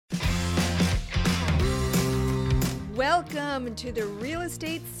Welcome to the Real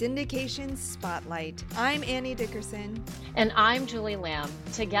Estate Syndication Spotlight. I'm Annie Dickerson. And I'm Julie Lamb.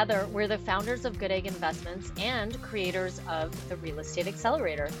 Together, we're the founders of Good Egg Investments and creators of the Real Estate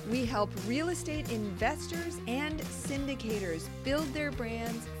Accelerator. We help real estate investors and syndicators build their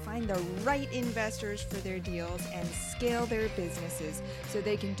brands, find the right investors for their deals, and scale their businesses so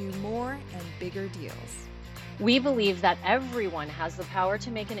they can do more and bigger deals. We believe that everyone has the power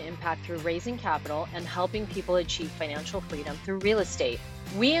to make an impact through raising capital and helping people achieve financial freedom through real estate.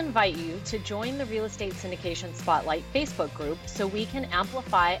 We invite you to join the Real Estate Syndication Spotlight Facebook group so we can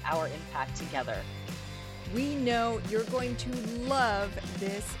amplify our impact together. We know you're going to love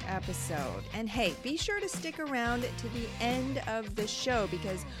this episode. And hey, be sure to stick around to the end of the show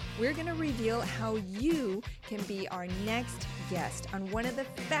because we're going to reveal how you can be our next guest on one of the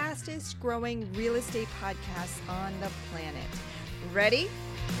fastest growing real estate podcasts on the planet. Ready?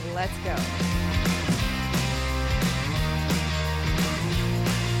 Let's go.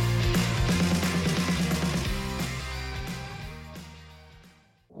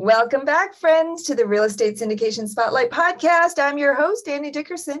 Welcome back, friends, to the Real Estate Syndication Spotlight podcast. I'm your host, Annie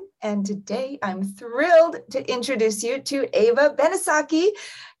Dickerson, and today I'm thrilled to introduce you to Ava Benisaki.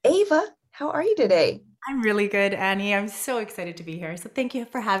 Ava, how are you today? I'm really good, Annie. I'm so excited to be here. So thank you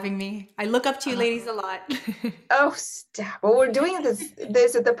for having me. I look up to you ladies a lot. Oh, stop. Well, we're doing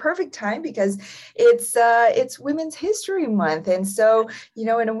this at the perfect time because it's Women's History Month. And so,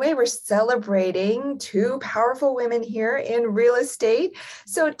 in a way, we're celebrating two powerful women here in real estate.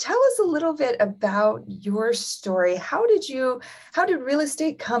 So tell us a little bit about your story. How did real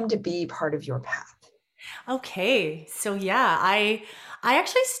estate come to be part of your path? Okay. So yeah, I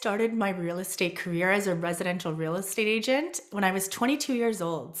actually started my real estate career as a residential real estate agent when I was 22 years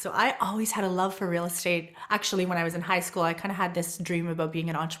old. So I always had a love for real estate. Actually, when I was in high school, I kind of had this dream about being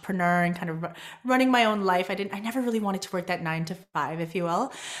an entrepreneur and kind of running my own life. I never really wanted to work that 9 to 5, if you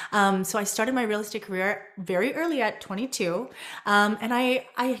will. So I started my real estate career very early at 22. And I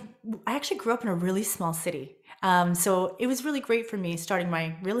actually grew up in a really small city. So it was really great for me starting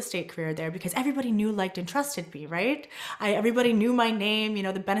my real estate career there because everybody knew, liked, and trusted me, right? Everybody knew my name,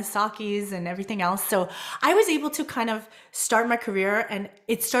 the Benisakis and everything else. So I was able to kind of start my career and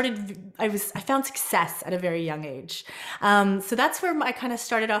I found success at a very young age. So that's where I kind of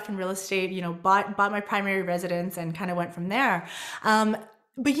started off in real estate, bought my primary residence and kind of went from there.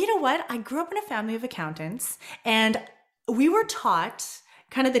 But you know what? I grew up in a family of accountants and we were taught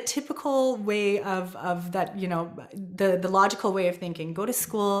kind of the typical way of that, the logical way of thinking, go to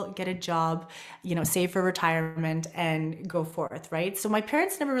school, get a job, save for retirement and go forth, right? So my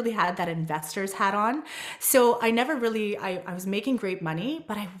parents never really had that investor's hat on. So I never really, I was making great money,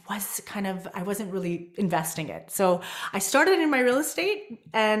 but I wasn't really investing it. So I started in my real estate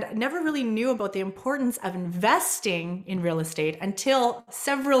and never really knew about the importance of investing in real estate until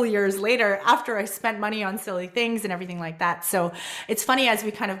several years later after I spent money on silly things and everything like that. So it's funny, as we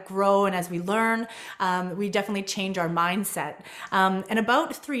kind of grow and as we learn, we definitely change our mindset. And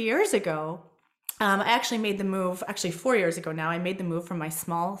about 3 years ago, I actually made the move, 4 years ago now, I made the move from my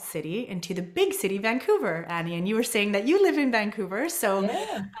small city into the big city, Vancouver, Annie. And you were saying that you live in Vancouver. So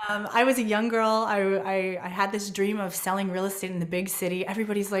yeah. I was a young girl. I had this dream of selling real estate in the big city.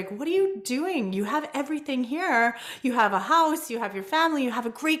 Everybody's like, what are you doing? You have everything here. You have a house, you have your family, you have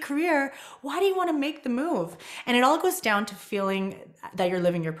a great career. Why do you want to make the move? And it all goes down to feeling that you're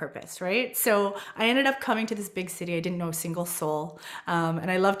living your purpose, right? So I ended up coming to this big city. I didn't know a single soul.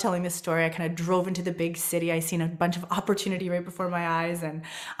 And I love telling this story. I kind of drove into the big city. I seen a bunch of opportunity right before my eyes. And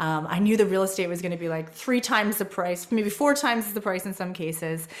I knew the real estate was going to be like 3 times the price, maybe 4 times the price in some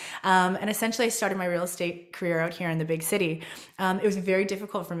cases. And essentially I started my real estate career out here in the big city. It was very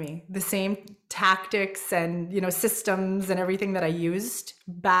difficult for me. The same tactics and, systems and everything that I used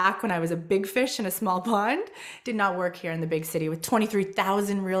back when I was a big fish in a small pond did not work here in the big city with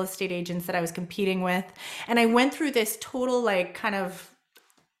 23,000 real estate agents that I was competing with. And I went through this total, kind of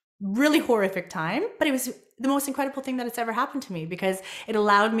really horrific time, but it was the most incredible thing that has ever happened to me because it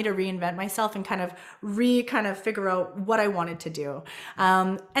allowed me to reinvent myself and kind of figure out what I wanted to do.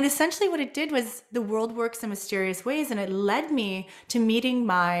 And essentially what it did was the world works in mysterious ways. And it led me to meeting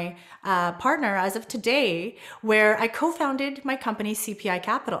my partner as of today, where I co-founded my company, CPI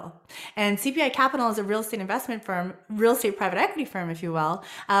Capital. And CPI Capital is a real estate investment firm, real estate private equity firm, if you will,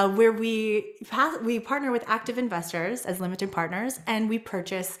 where we partner with active investors as limited partners and we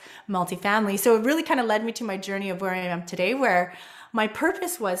purchase multifamily. So it really kind of led me to my journey of where I am today, where my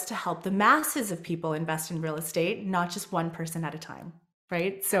purpose was to help the masses of people invest in real estate, not just one person at a time.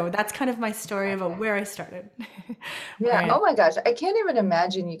 right? So that's kind of my story about where I started. Yeah. Right. Oh my gosh. I can't even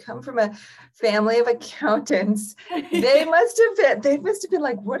imagine. You come from a family of accountants. They must have been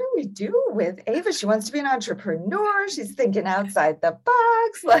like, what do we do with Ava? She wants to be an entrepreneur. She's thinking outside the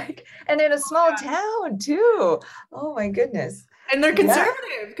box, like, and in a small town too. Oh my goodness. And they're Yeah.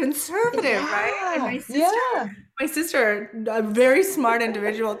 conservative, right? And Yeah. Yeah. my sister, a very smart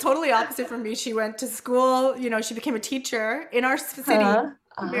individual, totally opposite from me. She went to school, she became a teacher in our city. Huh?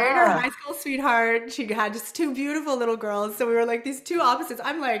 She married her high Ah. school sweetheart. She had just two beautiful little girls. So we were like these two opposites.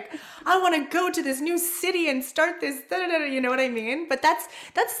 I'm like, I want to go to this new city and start this, da, da, da, da, you know what I mean? But that's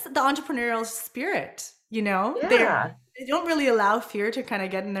the entrepreneurial spirit, Yeah. they don't really allow fear to kind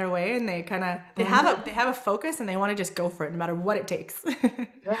of get in their way, and they kind of Mhm. they have a focus, and they want to just go for it no matter what it takes.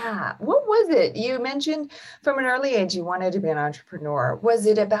 Yeah. What was it? You mentioned from an early age you wanted to be an entrepreneur. Was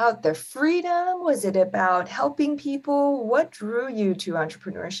it about the freedom? Was it about helping people? What drew you to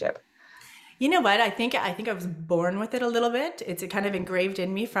entrepreneurship? You know what? I think I was born with it a little bit. It's kind of engraved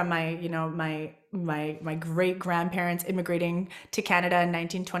in me from my great grandparents immigrating to Canada in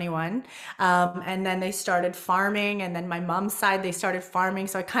 1921, and then they started farming. And then my mom's side, they started farming.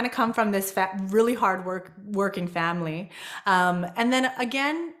 So I kind of come from this really hard working family. And then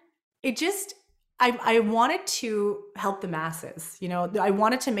again, it just I wanted to help the masses. I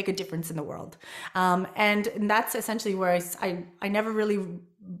wanted to make a difference in the world, and that's essentially where I never really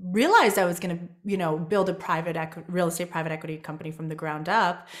realized I was going to, build a real estate private equity company from the ground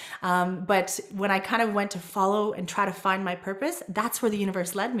up. But when I kind of went to follow and try to find my purpose, that's where the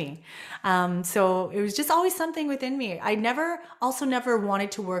universe led me. So it was just always something within me. I never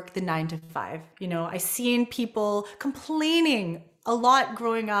wanted to work the 9 to 5. I seen people complaining a lot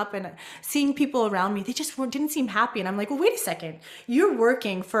growing up, and seeing people around me, they just didn't seem happy. And I'm like, well, wait a second, you're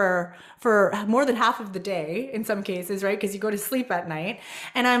working for more than half of the day in some cases, right? Because you go to sleep at night.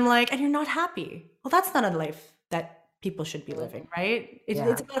 And I'm like, and you're not happy. Well, that's not a life that people should be living, right? It's Yeah.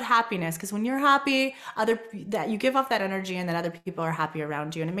 about happiness, because when you're happy, that you give off that energy, and then other people are happy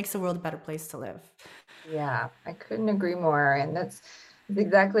around you, and it makes the world a better place to live. Yeah, I couldn't agree more. And that's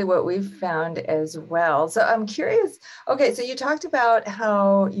exactly what we've found as well. So I'm curious. Okay, so you talked about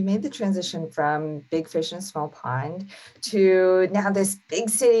how you made the transition from big fish in a small pond to now this big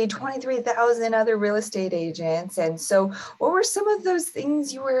city, 23,000 other real estate agents. And so, what were some of those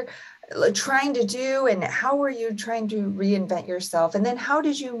things you were trying to do, and how were you trying to reinvent yourself? And then, how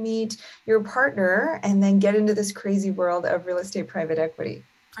did you meet your partner and then get into this crazy world of real estate private equity?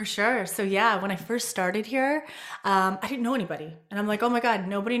 For sure. So yeah, when I first started here, I didn't know anybody, and I'm like, oh my God,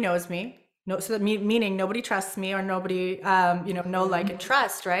 nobody knows me. No, so meaning nobody trusts me, or nobody, no like and Mhm.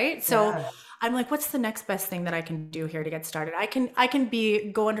 trust, right? So Yeah. I'm like, what's the next best thing that I can do here to get started? I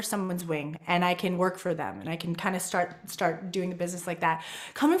can go under someone's wing, and I can work for them, and I can kind of start doing the business like that.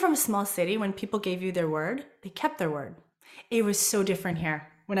 Coming from a small city, when people gave you their word, they kept their word. It was so different here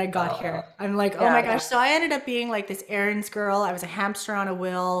when I got Oh, here. I'm like, oh my yeah. gosh. So I ended up being like this errands girl. I was a hamster on a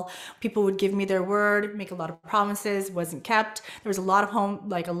wheel. People would give me their word, make a lot of promises, wasn't kept. There was a lot of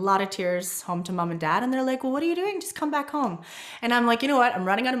a lot of tears home to mom and dad. And they're like, well, what are you doing? Just come back home. And I'm like, you know what? I'm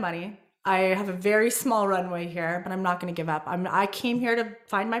running out of money. I have a very small runway here, but I'm not going to give up. I came here to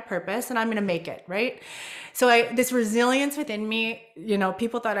find my purpose, and I'm going to make it, right? So this resilience within me,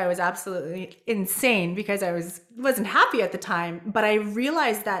 people thought I was absolutely insane because wasn't happy at the time, but I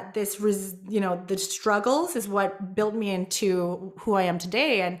realized that the struggles is what built me into who I am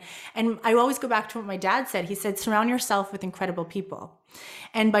today. And I always go back to what my dad said. He said, surround yourself with incredible people.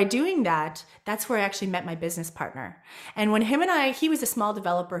 And by doing that, that's where I actually met my business partner. And when he was a small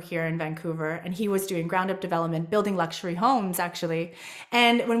developer here in Vancouver, and he was doing ground up development, building luxury homes actually.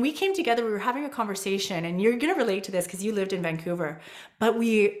 And when we came together, we were having a conversation, and you're going to relate to this because you lived in Vancouver, but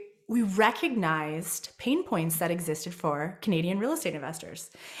we recognized pain points that existed for Canadian real estate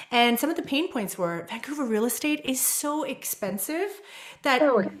investors. And some of the pain points were Vancouver real estate is so expensive that,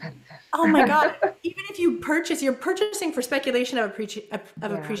 So expensive. oh my God, even if you're purchasing for speculation of Yeah.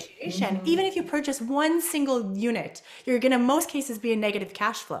 appreciation. Mhm. Even if you purchase one single unit, you're going to, in most cases, be in negative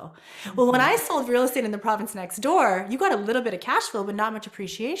cash flow. Well, when Mhm. I sold real estate in the province next door, you got a little bit of cash flow, but not much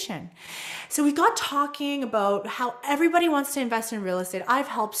appreciation. So we got talking about how everybody wants to invest in real estate. I've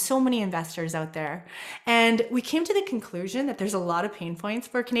helped so many investors out there. And we came to the conclusion that there's a lot of pain points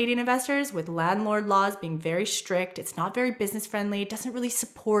for Canadian investors, with landlord laws being very strict. It's not very business friendly. It doesn't really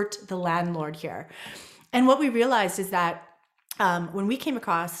support the landlord here. And what we realized is that when we came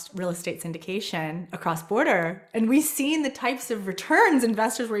across real estate syndication across border and we seen the types of returns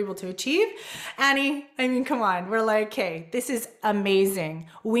investors were able to achieve, Annie, I mean, come on, we're like, okay, this is amazing.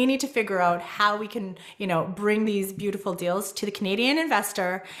 We need to figure out how we can, bring these beautiful deals to the Canadian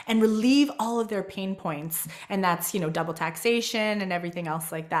investor and relieve all of their pain points. And that's, double taxation and everything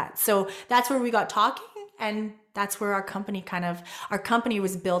else like that. So that's where we got talking. And that's where our company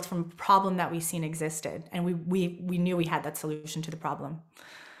was built from a problem that we seen existed. And we knew we had that solution to the problem.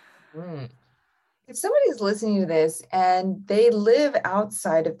 If somebody's listening to this and they live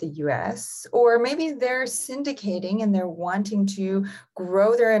outside of the US, or maybe they're syndicating and they're wanting to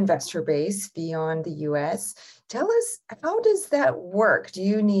grow their investor base beyond the US, tell us, how does that work? Do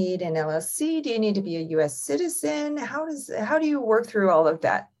you need an LLC? Do you need to be a US citizen? How do you work through all of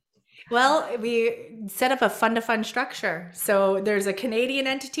that? Well, we set up a fund-to-fund structure. So there's a Canadian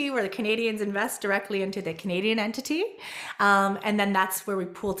entity where the Canadians invest directly into the Canadian entity. And then that's where we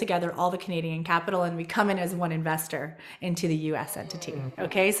pool together all the Canadian capital and we come in as one investor into the US entity.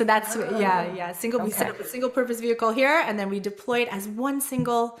 Okay, so that's, we set up a single purpose vehicle here and then we deploy it as one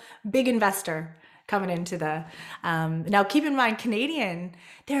single big investor coming into the, now keep in mind,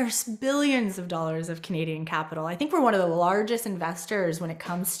 there's billions of dollars of Canadian capital. I think we're one of the largest investors when it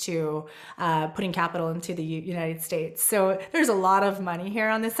comes to putting capital into the United States. So there's a lot of money here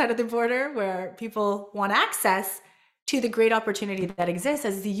on this side of the border where people want access to the great opportunity that exists,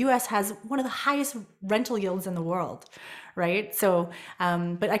 as the US has one of the highest rental yields in the world, right? So,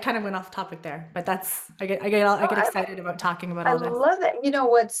 but I kind of went off topic there, but I get excited about talking about all this. I love that.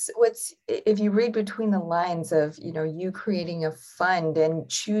 What's if you read between the lines of, you creating a fund and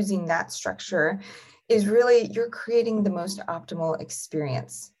choosing that structure is really, you're creating the most optimal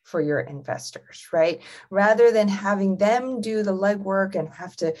experience for your investors, right? Rather than having them do the legwork and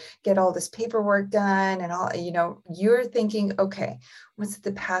have to get all this paperwork done and all, you're thinking, okay, what's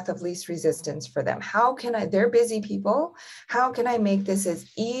the path of least resistance for them? They're busy people. How can I make this as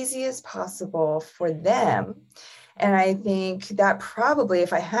easy as possible for them? And I think that probably,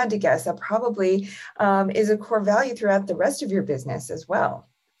 if I had to guess, that probably is a core value throughout the rest of your business as well.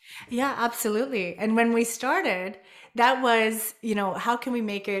 Yeah, absolutely. And when we started, that was, how can we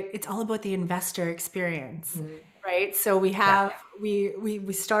make it's all about the investor experience, right? So we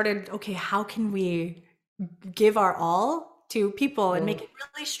started, okay, how can we give our all to people and make it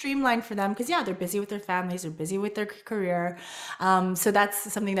really streamlined for them? Because they're busy with their families, they're busy with their career. So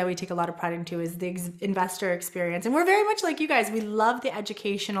that's something that we take a lot of pride into, is the investor experience. And we're very much like you guys. We love the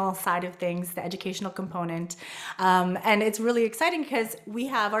educational side of things, the educational component. And it's really exciting because we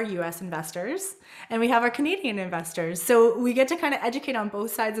have our US investors and we have our Canadian investors. So we get to kind of educate on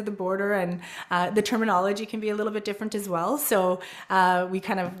both sides of the border, and the terminology can be a little bit different as well. So we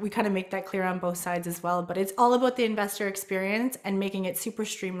kind of make that clear on both sides as well. But it's all about the investor experience and making it super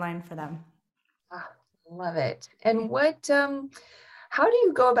streamlined for them. Love it. And how do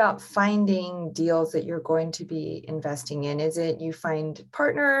you go about finding deals that you're going to be investing in? Is it you find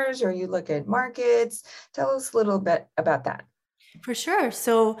partners or you look at markets? Tell us a little bit about that. For sure.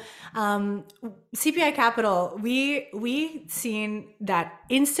 So CPI Capital, we seen that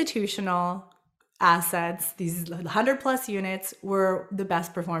institutional assets, these 100+ units, were the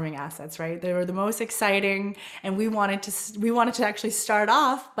best performing assets, right? They were the most exciting, and we wanted to actually start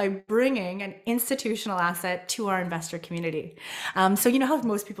off by bringing an institutional asset to our investor community. So you know how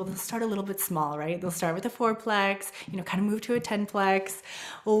most people, they'll start a little bit small, right? They'll start with a 4-plex, kind of move to a 10-plex.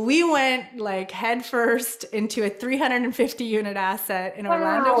 Well, we went like head first into a 350 unit asset in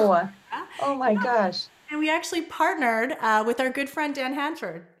Orlando. Wow. Oh my gosh. And we actually partnered with our good friend Dan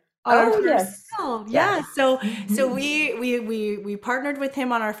Hanford. Yes. Yeah. So we partnered with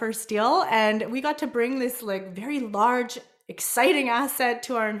him on our first deal, and we got to bring this like very large, exciting asset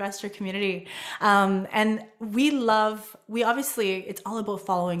to our investor community. And we obviously, it's all about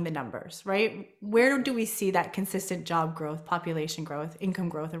following the numbers, right? Where do we see that consistent job growth, population growth, income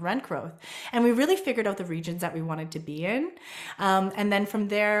growth, and rent growth? And we really figured out the regions that we wanted to be in. And then from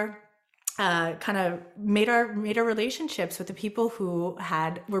there, kind of made our relationships with the people who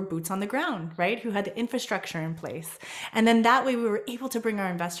were boots on the ground, right? Who had the infrastructure in place. And then that way we were able to bring our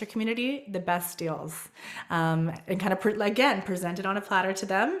investor community the best deals, and kind of, present it on a platter to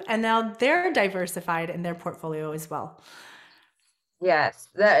them. And now they're diversified in their portfolio as well. Yes,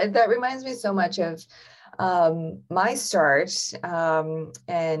 that reminds me so much of my start,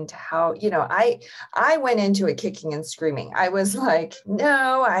 and how, I went into it kicking and screaming. I was like,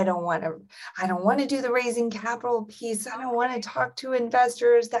 no, I don't want to do the raising capital piece. I don't want to talk to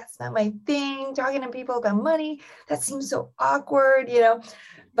investors. That's not my thing. Talking to people about money, that seems so awkward,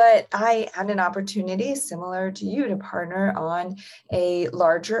 But I had an opportunity similar to you to partner on a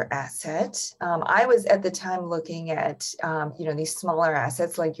larger asset. I was at the time looking at, these smaller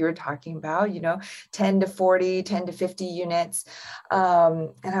assets like you were talking about, 10 to 40, 10 to 50 units.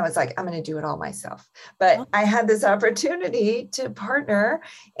 And I was like, I'm going to do it all myself. But I had this opportunity to partner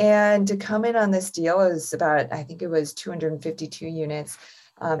and to come in on this deal. It was about, I think it was 252 units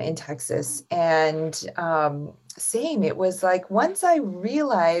in Texas. And same, it was like once I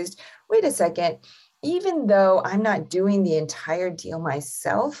realized, wait a second, even though I'm not doing the entire deal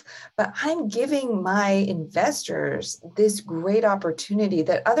myself, but I'm giving my investors this great opportunity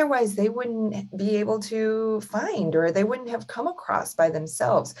that otherwise they wouldn't be able to find or they wouldn't have come across by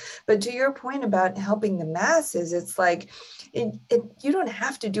themselves. But to your point about helping the masses, it's like you don't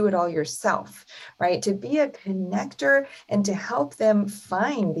have to do it all yourself, right? To be a connector and to help them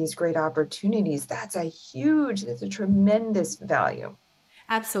find these great opportunities, that's a tremendous value.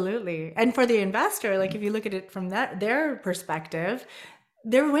 Absolutely. And for the investor, like if you look at it from their perspective,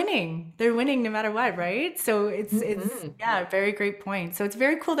 they're winning. They're winning no matter what, right? So it's Mhm. yeah, very great point. So it's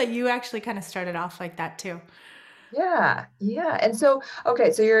very cool that you actually kind of started off like that too. Yeah, yeah. And so,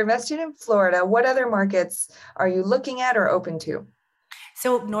 okay, so you're invested in Florida. What other markets are you looking at or open to?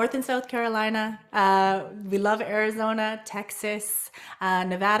 So North and South Carolina, we love Arizona, Texas,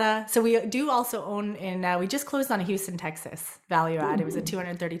 Nevada. So we do also own in. We just closed on a Houston, Texas value add. It was a Mhm.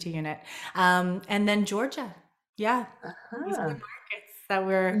 232 unit, and then Georgia. Yeah, these are the Uh-huh. markets that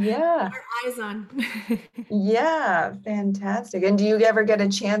we're Yeah. eyes on. Yeah, fantastic. And do you ever get a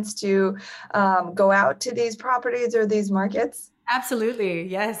chance to go out to these properties or these markets? Absolutely.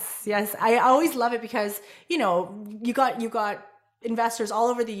 Yes. Yes. I always love it because, you got investors all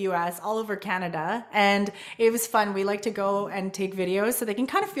over the US, all over Canada, and it was fun. We like to go and take videos so they can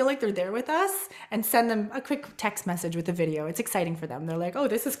kind of feel like they're there with us and send them a quick text message with a video. It's exciting for them. They're like, "Oh,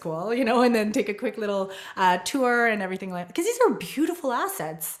 this is cool," and then take a quick little tour and everything like because these are beautiful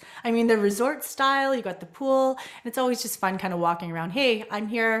assets. I mean, they're resort style, you got the pool, and it's always just fun kind of walking around. Hey, I'm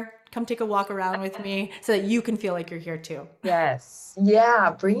here. Come take a walk around with me so that you can feel like you're here too. Yes.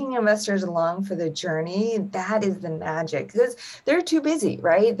 Yeah. Bringing investors along for the journey, that is the magic because they're too busy,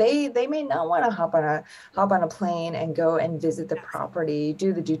 right? They may not want to hop on a plane and go and visit the property,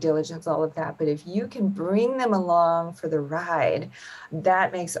 do the due diligence, all of that. But if you can bring them along for the ride,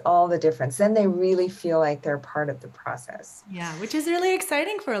 that makes all the difference. Then they really feel like they're part of the process. Yeah, which is really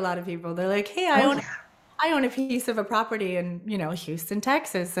exciting for a lot of people. They're like, "Hey, I Oh own yeah. I own a piece of a property in, Houston,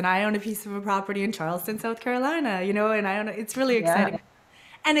 Texas, and I own a piece of a property in Charleston, South Carolina, and it's really Yeah. exciting.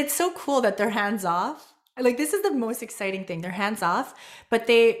 And it's so cool that they're hands off. Like this is the most exciting thing. They're hands off, but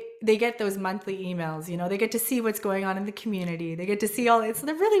they get those monthly emails, They get to see what's going on in the community. They get to see all it's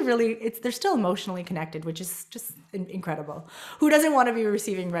they're really really it's they're still emotionally connected, which is just incredible. Who doesn't want to be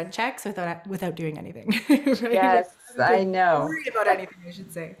receiving rent checks without doing anything, right? Or Yes, I know. worried about anything, I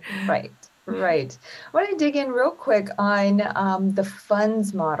should say. Right, right. I want to dig in real quick on the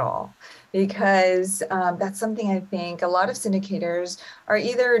funds model because that's something I think a lot of syndicators are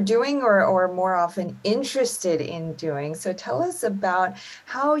either doing or more often interested in doing. So tell us about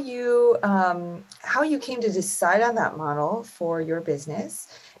how you came to decide on that model for your business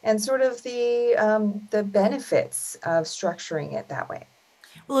and sort of the benefits of structuring it that way.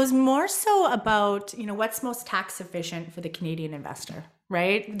 Well, it was more so about, what's most tax efficient for the Canadian investor,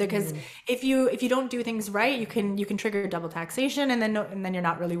 right? Because Mm. if you don't do things right, you can trigger double taxation and then and then you're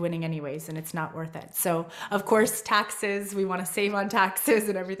not really winning anyways and it's not worth it. So, of course, taxes, we want to save on taxes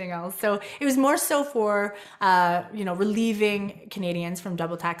and everything else. So, it was more so for relieving Canadians from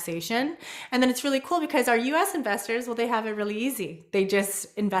double taxation. And then it's really cool because our US investors, well, they have it really easy. They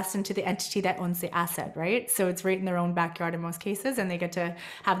just invest into the entity that owns the asset, right? So, it's right in their own backyard in most cases and they get to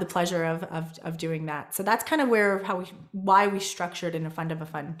have the pleasure of doing that. So that's kind of why we structured in a fund of a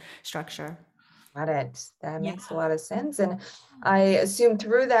fund structure. Got it. That Yeah. makes a lot of sense. And I assume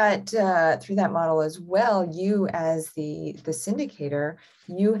through that model as well, you as the syndicator,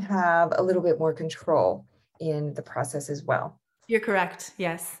 you have a little bit more control in the process as well. You're correct.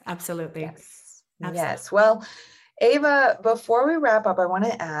 Yes, absolutely. Yes. Absolutely. Yes. Well, Ava, before we wrap up, I want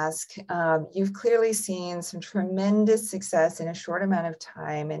to ask, you've clearly seen some tremendous success in a short amount of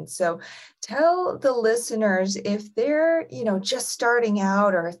time. And so tell the listeners if they're, just starting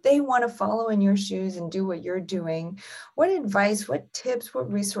out or if they want to follow in your shoes and do what you're doing, what advice, what tips,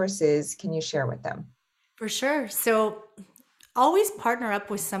 what resources can you share with them? For sure. So always partner up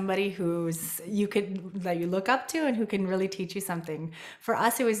with somebody that you look up to and who can really teach you something. For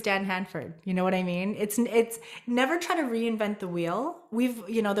us, it was Dan Hanford. You know what I mean? It's never try to reinvent the wheel.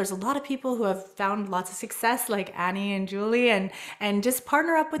 There's a lot of people who have found lots of success, like Annie and Julie, and just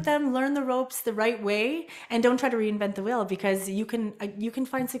partner up with them, learn the ropes the right way, and don't try to reinvent the wheel, because you can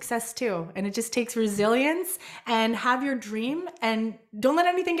find success too. And it just takes resilience, and have your dream, and don't let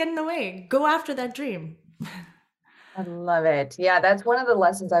anything get in the way. Go after that dream. I love it. Yeah, that's one of the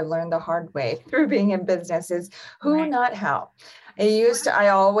lessons I've learned the hard way through being in business is who, Right. not how. I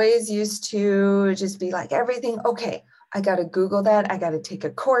always used to just be like, everything, okay, I got to Google that. I got to take a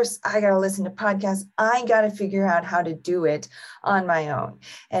course. I got to listen to podcasts. I got to figure out how to do it on my own.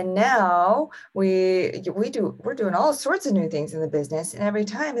 And now we're doing all sorts of new things in the business. And every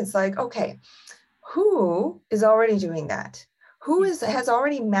time it's like, okay, who is already doing that? Who has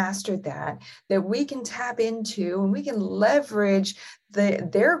already mastered that we can tap into, and we can leverage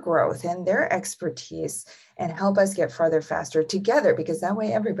their growth and their expertise and help us get farther faster together, because that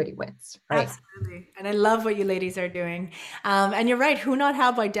way everybody wins, right? Absolutely. And I love what you ladies are doing. And you're right, Who Not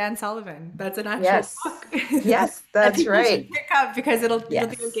How by Dan Sullivan. That's an actual Yes. book. Yes, I that's think you right. should pick up, because it'll be a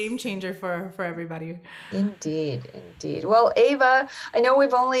Yes. game changer for everybody. Indeed, indeed. Well, Ava, I know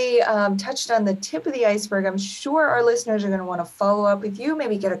we've only touched on the tip of the iceberg. I'm sure our listeners are going to want to follow up with you,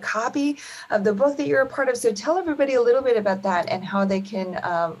 maybe get a copy of the book that you're a part of. So tell everybody a little bit about that and how they can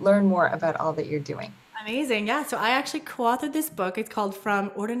learn more about all that you're doing. Amazing. Yeah. So I actually co-authored this book. It's called From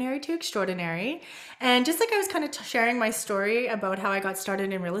Ordinary to Extraordinary. And just like I was kind of sharing my story about how I got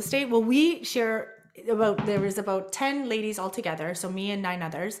started in real estate, well, there was about 10 ladies all together, so me and 9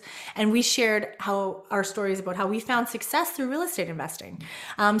 others, and we shared how our stories about how we found success through real estate investing.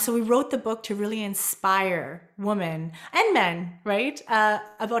 So we wrote the book to really inspire women and men, right?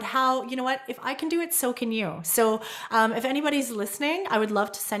 About how, you know what, if I can do it, so can you. So if anybody's listening, I would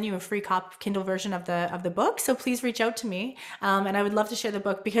love to send you a free Kindle version of the book. So please reach out to me, and I would love to share the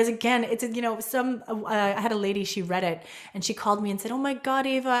book, because again, it's I had a lady, she read it and she called me and said, "Oh my God,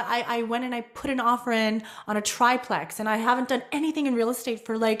 Ava, I went and I put an offer in on a triplex, and I haven't done anything in real estate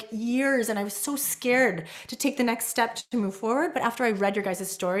for like years, and I was so scared to take the next step to move forward. But after I read your guys'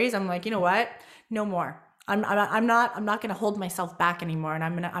 stories, I'm like, you know what? No more. I'm not going to hold myself back anymore, and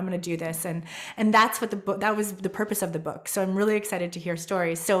I'm going to do this." And that's what that was the purpose of the book. So I'm really excited to hear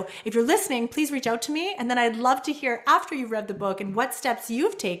stories. So if you're listening, please reach out to me, and then I'd love to hear after you've read the book and what steps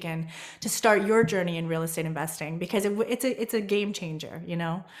you've taken to start your journey in real estate investing, because it's a game changer, you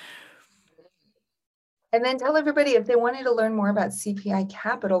know. And then tell everybody, if they wanted to learn more about CPI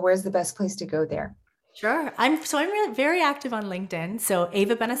Capital, where's the best place to go there? Sure. I'm really very active on LinkedIn. So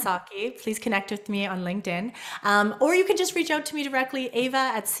Ava Benesaki, please connect with me on LinkedIn. Or you can just reach out to me directly,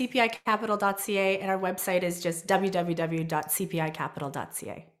 ava@cpicapital.ca. And our website is just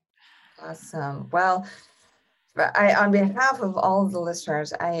www.cpicapital.ca. Awesome. Well, on behalf of all of the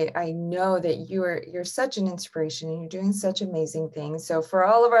listeners, I know that you're such an inspiration and you're doing such amazing things. So for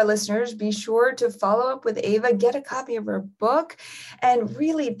all of our listeners, be sure to follow up with Ava, get a copy of her book. And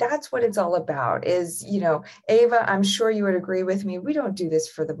really, that's what it's all about is, Ava, I'm sure you would agree with me. We don't do this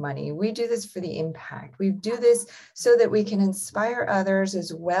for the money. We do this for the impact. We do this so that we can inspire others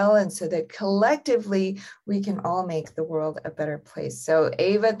as well. And so that collectively, we can all make the world a better place. So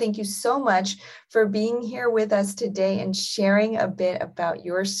Ava, thank you so much for being here with us today and sharing a bit about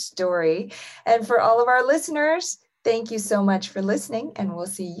your story. And for all of our listeners, thank you so much for listening, and we'll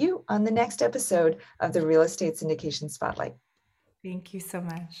see you on the next episode of the Real Estate Syndication Spotlight. Thank you so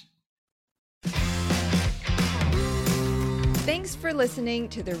much. Thanks for listening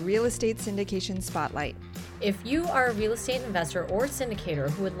to the Real Estate Syndication Spotlight. If you are a real estate investor or syndicator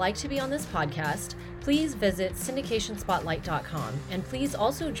who would like to be on this podcast, please visit syndicationspotlight.com, and please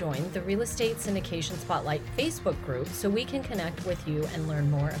also join the Real Estate Syndication Spotlight Facebook group so we can connect with you and learn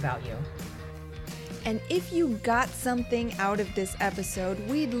more about you. And if you got something out of this episode,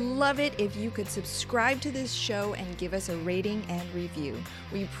 we'd love it if you could subscribe to this show and give us a rating and review.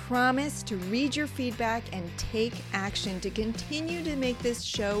 We promise to read your feedback and take action to continue to make this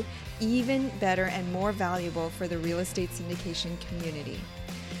show even better and more valuable for the real estate syndication community.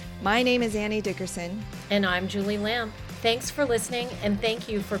 My name is Annie Dickerson. And I'm Julie Lamb. Thanks for listening, and thank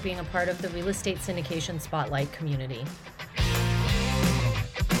you for being a part of the Real Estate Syndication Spotlight community.